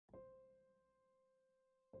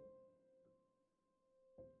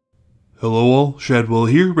Hello all, Shadwell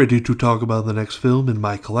here, ready to talk about the next film in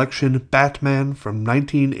my collection, Batman from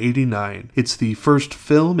 1989. It's the first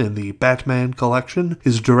film in the Batman collection,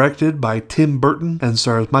 is directed by Tim Burton, and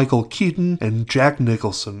stars Michael Keaton and Jack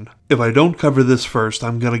Nicholson. If I don't cover this first,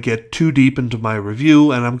 I'm going to get too deep into my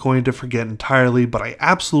review and I'm going to forget entirely, but I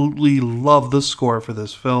absolutely love the score for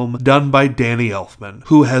this film, done by Danny Elfman,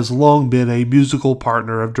 who has long been a musical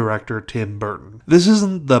partner of director Tim Burton. This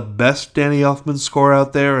isn't the best Danny Elfman score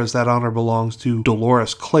out there, as that honor belongs to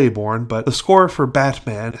Dolores Claiborne, but the score for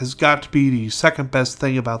Batman has got to be the second best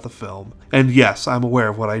thing about the film. And yes, I'm aware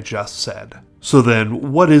of what I just said. So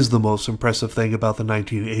then, what is the most impressive thing about the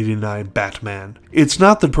 1989 Batman? It's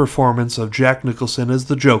not the performance of Jack Nicholson as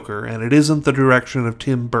the Joker, and it isn't the direction of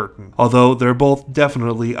Tim Burton, although they're both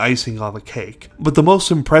definitely icing on the cake. But the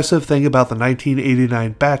most impressive thing about the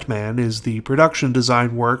 1989 Batman is the production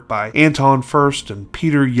design work by Anton Furst and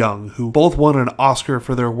Peter Young, who both won an Oscar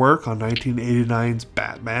for their work on 1989's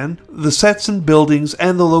Batman. The sets and buildings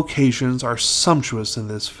and the locations are sumptuous in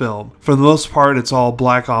this film. For the most part, it's all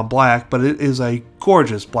black on black, but it is a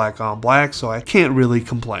gorgeous black on black, so I can't really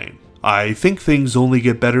complain. I think things only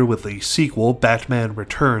get better with the sequel, Batman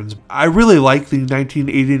Returns. I really like the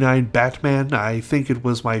 1989 Batman. I think it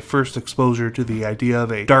was my first exposure to the idea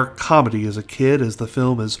of a dark comedy as a kid, as the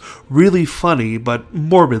film is really funny, but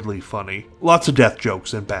morbidly funny. Lots of death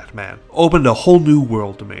jokes in Batman. Opened a whole new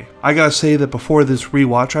world to me. I gotta say that before this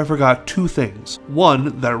rewatch, I forgot two things.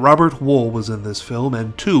 One, that Robert Wuhl was in this film,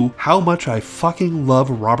 and two, how much I fucking love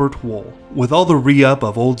Robert Wuhl. With all the re-up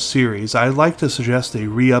of old series, I'd like to suggest a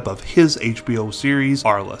re-up of his HBO series,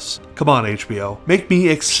 Arliss. Come on, HBO. Make me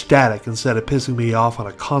ecstatic instead of pissing me off on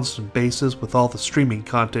a constant basis with all the streaming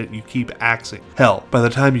content you keep axing. Hell, by the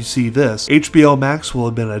time you see this, HBO Max will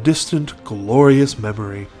have been a distant, glorious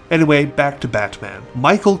memory. Anyway, back to Batman.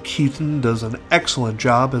 Michael Keaton does an excellent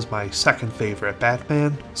job as my second favorite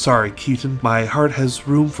Batman. Sorry, Keaton, my heart has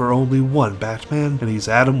room for only one Batman, and he's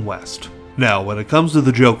Adam West. Now, when it comes to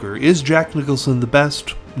the Joker, is Jack Nicholson the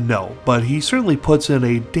best? No, but he certainly puts in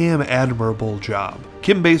a damn admirable job.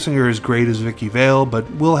 Kim Basinger is great as Vicky Vale, but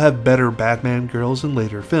we'll have better Batman girls in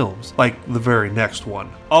later films, like the very next one.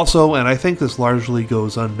 Also, and I think this largely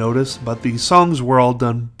goes unnoticed, but the songs were all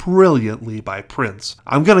done brilliantly by Prince.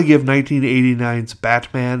 I'm gonna give 1989's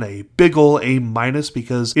Batman a big ol' A-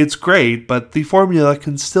 because it's great, but the formula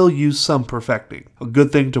can still use some perfecting. A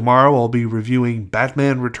good thing tomorrow I'll be reviewing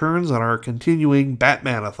Batman Returns on our continuing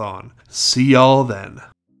Batmanathon. See y'all then.